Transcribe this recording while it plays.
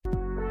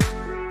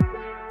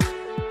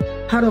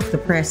Hot off the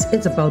press,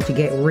 it's about to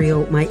get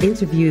real. My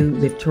interview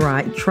with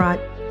Tarai Trott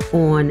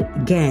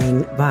on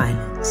gang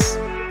violence.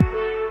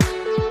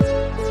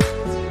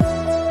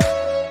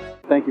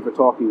 Thank you for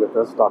talking with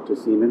us, Dr.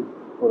 Seaman.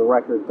 For the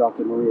record,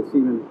 Dr. Maria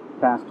Seaman,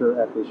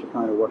 pastor at the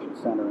Shekinah Worship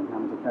Center in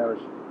Hamilton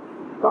Parish.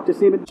 Dr.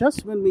 Seaman,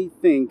 just when we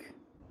think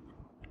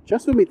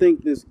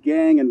this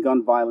gang and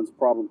gun violence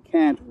problem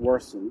can't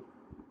worsen,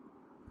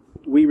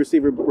 we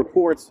receive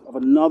reports of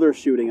another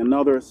shooting,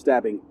 another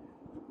stabbing,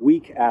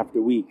 week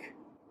after week.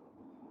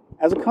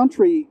 As a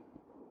country,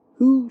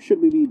 who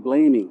should we be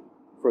blaming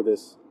for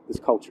this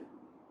culture?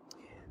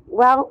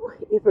 Well,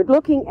 if we're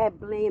looking at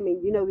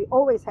blaming, we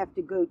always have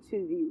to go to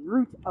the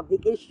root of the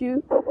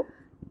issue.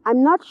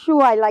 I'm not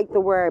sure I like the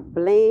word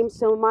blame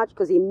so much,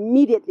 because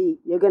immediately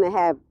you're going to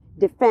have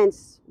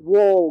defense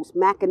walls,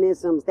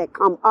 mechanisms that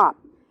come up.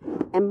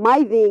 And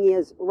my thing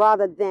is,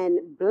 rather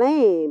than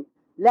blame,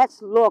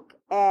 let's look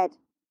at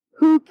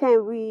who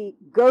can we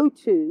go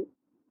to,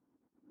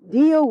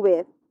 deal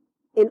with,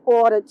 in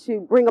order to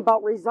bring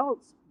about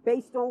results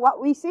based on what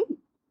we see.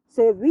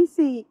 So if we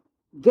see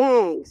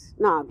gangs,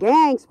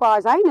 as far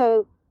as I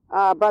know,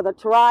 Brother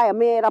Tarai, are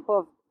made up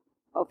of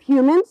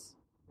humans,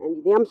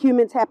 and them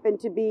humans happen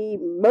to be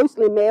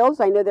mostly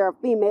males. I know there are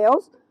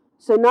females.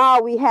 So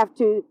now we have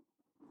to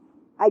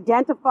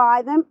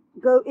identify them,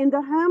 go in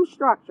the home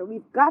structure.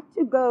 We've got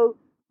to go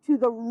to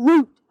the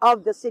root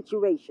of the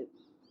situation.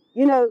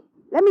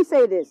 Let me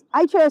say this.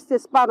 I chose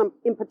this spot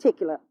in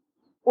particular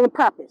on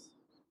purpose,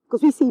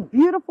 because we see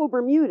beautiful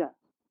Bermuda.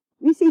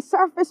 We see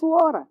surface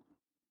water.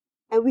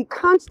 And we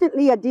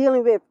constantly are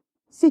dealing with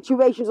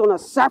situations on a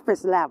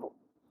surface level.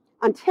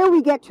 Until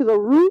we get to the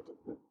root,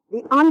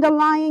 the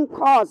underlying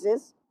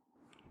causes,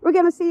 we're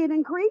going to see it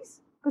increase,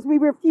 because we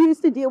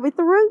refuse to deal with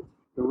the root.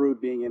 The root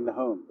being in the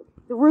home.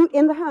 The root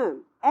in the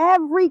home.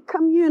 Every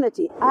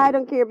community, I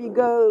don't care if you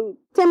go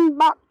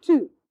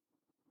Timbuktu,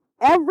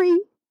 every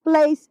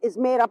place is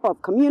made up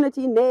of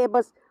community,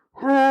 neighbors,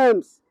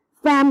 homes,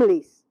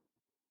 families.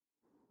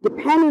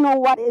 Depending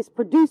on what is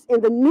produced in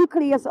the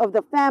nucleus of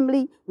the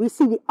family, we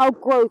see the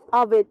outgrowth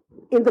of it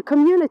in the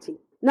community.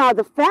 Now,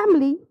 the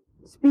family,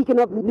 speaking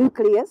of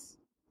nucleus,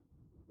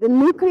 the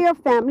nuclear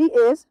family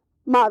is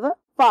mother,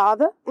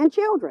 father, and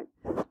children.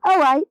 All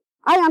right,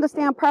 I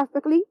understand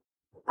perfectly.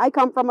 I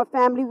come from a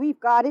family, we've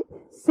got it,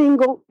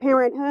 single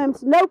parent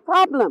homes, no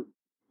problem.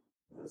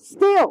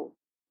 Still,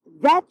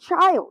 that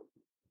child,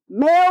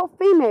 male,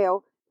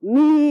 female,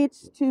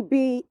 needs to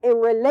be in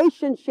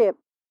relationship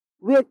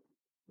with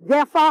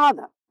their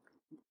father.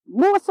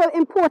 More so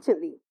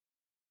importantly,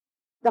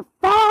 the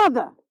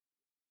father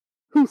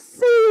who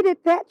seeded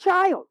that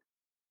child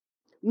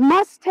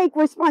must take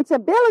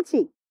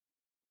responsibility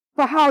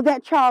for how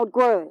that child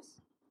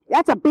grows.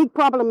 That's a big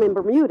problem in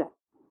Bermuda.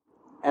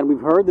 And we've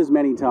heard this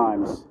many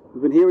times.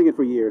 We've been hearing it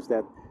for years,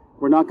 that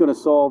we're not going to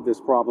solve this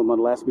problem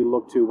unless we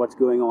look to what's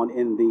going on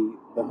in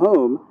the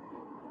home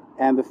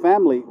and the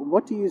family.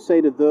 What do you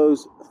say to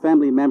those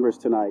family members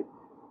tonight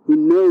who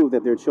know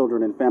that their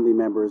children and family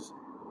members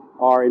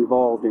are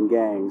involved in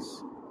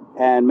gangs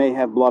and may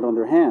have blood on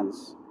their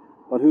hands,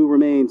 but who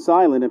remain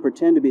silent and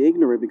pretend to be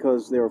ignorant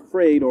because they're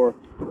afraid or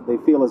they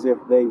feel as if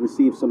they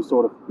receive some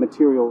sort of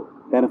material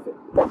benefit?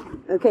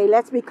 Okay,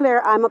 let's be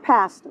clear. I'm a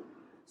pastor.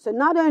 So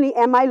not only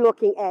am I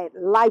looking at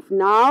life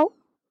now,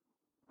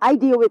 I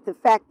deal with the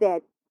fact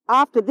that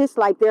after this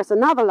life, there's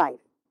another life.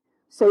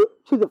 So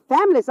to the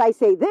families, I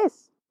say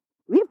this.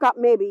 We've got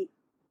maybe,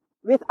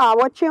 with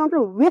our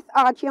children,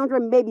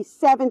 maybe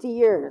 70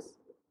 years.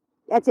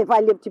 That's if I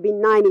live to be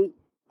 90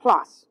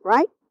 plus,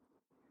 right?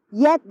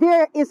 Yet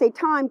there is a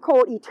time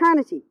called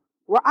eternity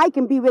where I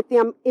can be with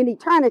them in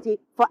eternity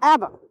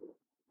forever.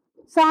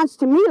 Sounds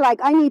to me like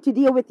I need to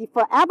deal with the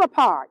forever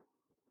part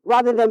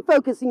rather than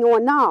focusing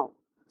on now.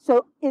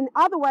 So in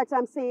other words,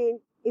 I'm saying,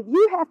 if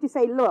you have to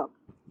say, look,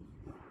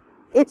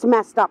 it's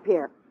messed up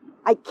here,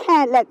 I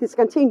can't let this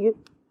continue,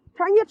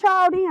 turn your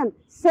child in,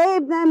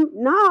 save them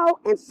now,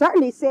 and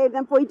certainly save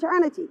them for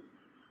eternity.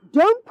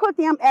 Don't put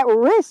them at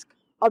risk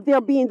of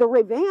there being the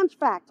revenge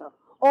factor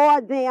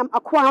or them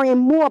acquiring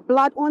more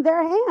blood on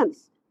their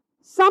hands.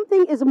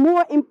 Something is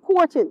more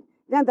important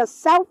than the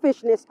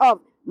selfishness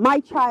of my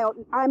child,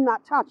 I'm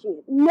not touching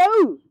it.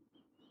 No,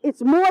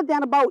 it's more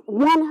than about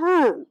one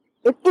home.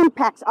 It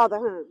impacts other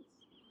homes.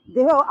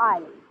 The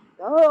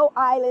whole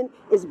island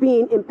is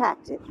being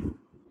impacted.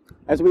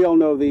 As we all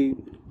know, the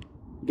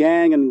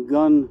gang and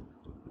gun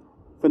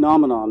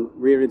phenomenon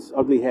reared its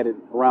ugly head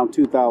around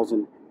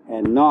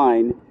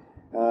 2009,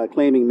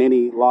 claiming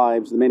the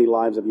many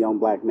lives of young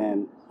black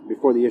men,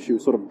 before the issue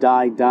sort of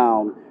died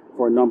down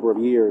for a number of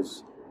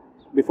years,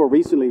 before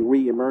recently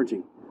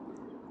re-emerging.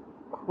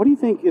 What do you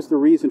think is the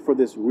reason for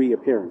this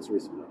reappearance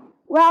recently?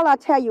 Well, I'll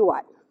tell you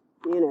what.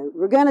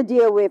 We're going to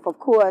deal with, of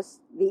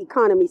course, the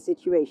economy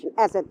situation.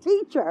 As a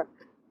teacher,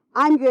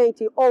 I'm going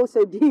to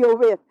also deal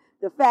with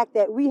the fact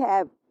that we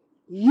have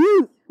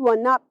youth who are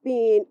not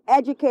being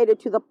educated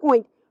to the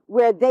point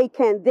where they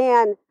can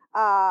then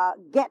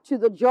get to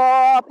the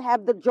job,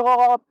 have the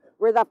job,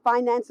 where the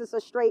finances are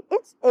straight.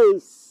 It's a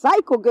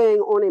cycle going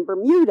on in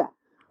Bermuda.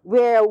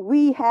 where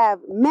we have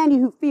many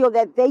who feel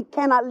that they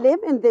cannot live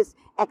in this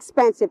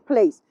expensive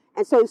place.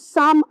 And so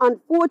some,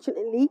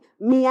 unfortunately,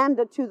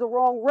 meander to the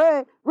wrong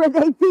road where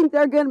they think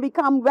they're going to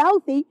become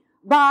wealthy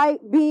by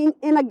being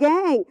in a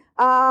gang,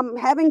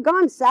 having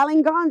guns,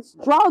 selling guns,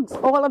 drugs,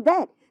 all of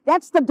that.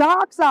 That's the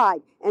dark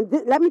side. And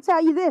let me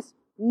tell you this,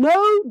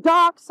 no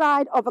dark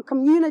side of a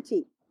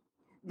community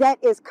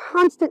that is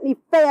constantly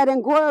fed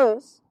and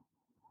grows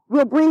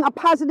will bring a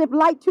positive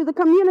light to the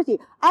community.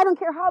 I don't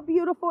care how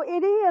beautiful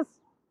it is.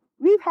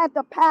 We've had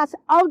the past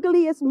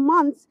ugliest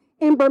months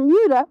in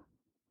Bermuda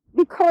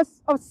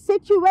because of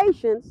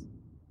situations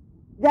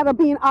that are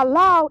being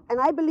allowed, and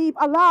I believe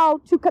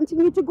allowed, to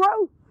continue to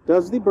grow.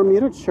 Does the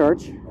Bermuda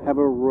Church have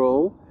a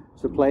role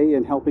to play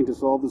in helping to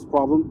solve this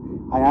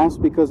problem? I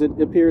ask because it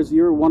appears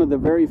you're one of the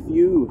very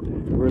few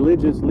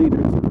religious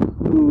leaders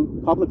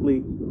who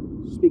publicly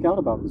speak out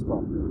about this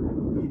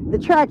problem. The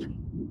church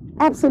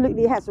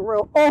absolutely has a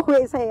role,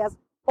 always has,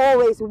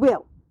 always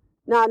will.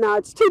 Now,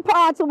 it's two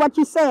parts of what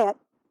you said.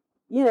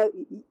 You know,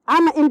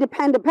 I'm an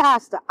independent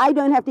pastor. I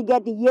don't have to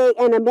get the yay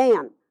and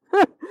amen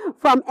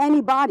from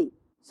anybody.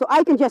 So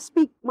I can just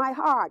speak my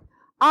heart.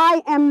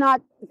 I am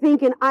not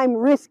thinking I'm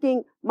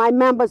risking my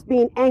members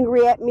being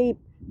angry at me,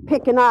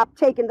 picking up,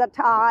 taking the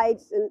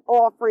tithes and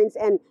offerings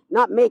and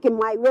not making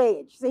my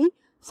wage. See,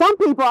 some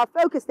people are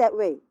focused that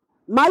way.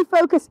 My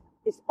focus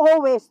is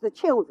always the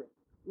children.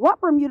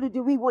 What Bermuda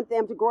do we want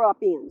them to grow up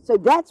in? So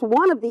that's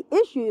one of the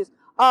issues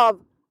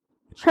of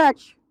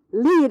church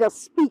leaders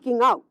speaking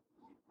out.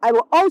 I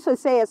will also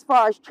say, as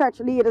far as church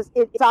leaders,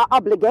 it's our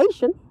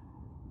obligation.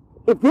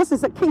 If this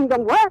is a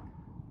kingdom work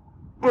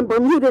and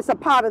Bermuda is a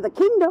part of the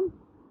kingdom,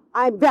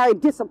 I'm very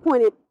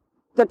disappointed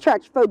the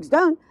church folks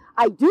don't.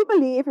 I do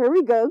believe, here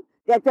we go,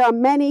 that there are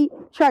many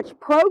church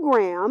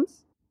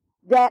programs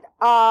that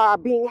are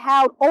being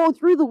held all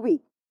through the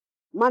week,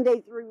 Monday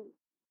through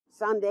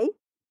Sunday,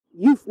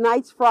 youth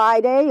nights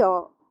Friday,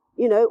 or,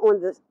 you know,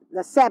 on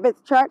the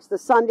Sabbath church, the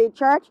Sunday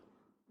church.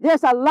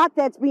 There's a lot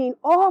that's being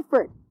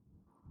offered.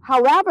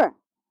 However,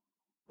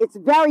 it's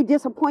very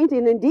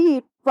disappointing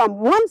indeed, from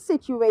one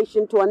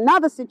situation to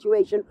another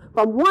situation,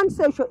 from one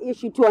social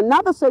issue to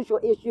another social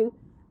issue,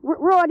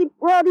 we're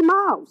already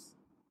mouths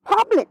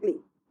publicly.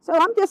 So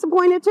I'm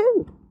disappointed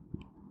too.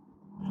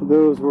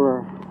 Those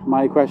were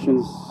my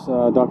questions,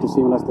 Dr.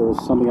 Seaman, unless there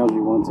was something else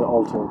you wanted to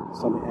alter,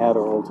 something add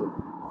or alter.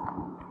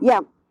 Yeah.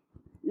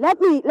 Let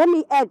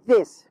me add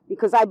this,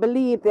 because I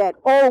believe that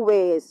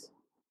always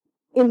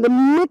in the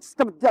midst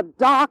of the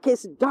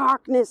darkest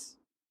darkness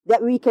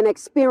that we can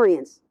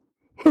experience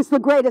is the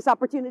greatest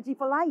opportunity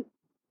for life.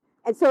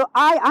 And so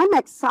I'm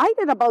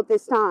excited about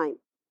this time.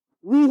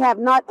 We have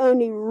not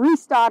only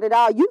restarted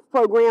our youth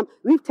program,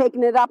 we've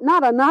taken it up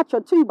not a notch or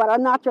two, but a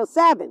notch or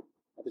 7.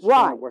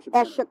 Why?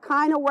 At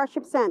Shekinah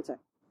Worship Center.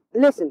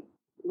 Listen,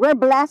 we're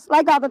blessed,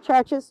 like other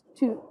churches,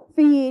 to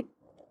feed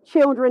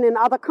children in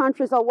other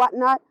countries or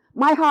whatnot.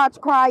 My heart's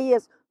cry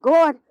is,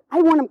 God,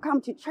 I want them to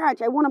come to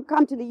church. I want them to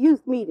come to the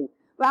youth meeting.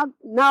 Well,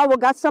 now we've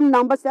got some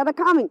numbers that are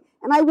coming.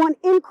 And I want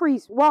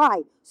increase.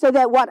 Why? So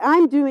that what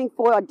I'm doing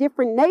for a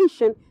different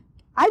nation,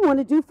 I want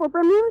to do for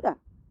Bermuda.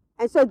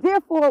 And so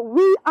therefore,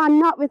 we are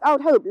not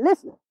without hope.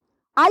 Listen,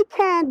 I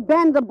can't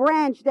bend the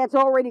branch that's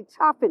already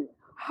toughened,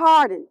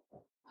 hardened.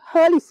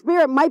 Holy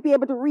Spirit might be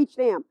able to reach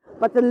them.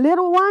 But the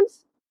little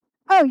ones,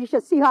 oh, you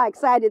should see how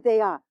excited they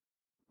are.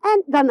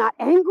 And they're not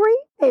angry.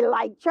 They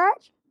like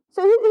church.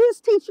 So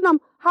who's teaching them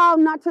how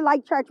not to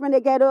like church when they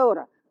get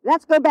older?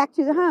 Let's go back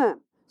to the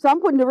home. So I'm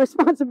putting the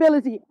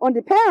responsibility on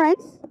the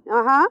parents.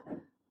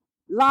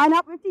 Line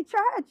up with the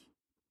church.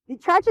 The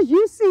churches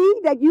you see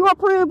that you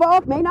approve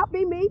of may not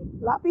be me.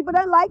 A lot of people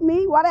don't like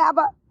me,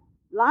 whatever.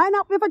 Line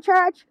up with a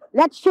church.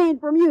 Let's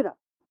change Bermuda.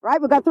 Right?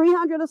 We've got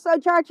 300 or so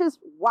churches.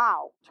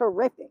 Wow,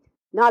 terrific.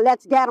 Now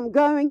let's get them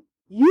going.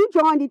 You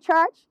join the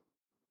church.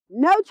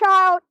 No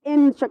child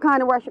in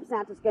Shekinah Worship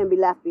Center is going to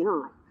be left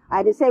behind.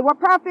 I didn't say we're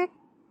perfect,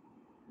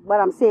 but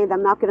I'm saying they're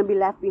not going to be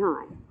left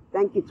behind.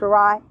 Thank you,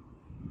 Tarai.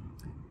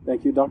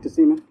 Thank you, Dr.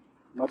 Seaman.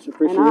 Much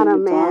appreciated. An honor,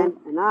 man.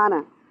 An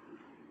honor.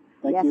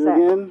 Thank Yes, you sir.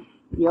 again.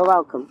 You're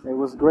welcome. It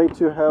was great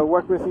to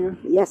work with you.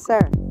 Yes, sir.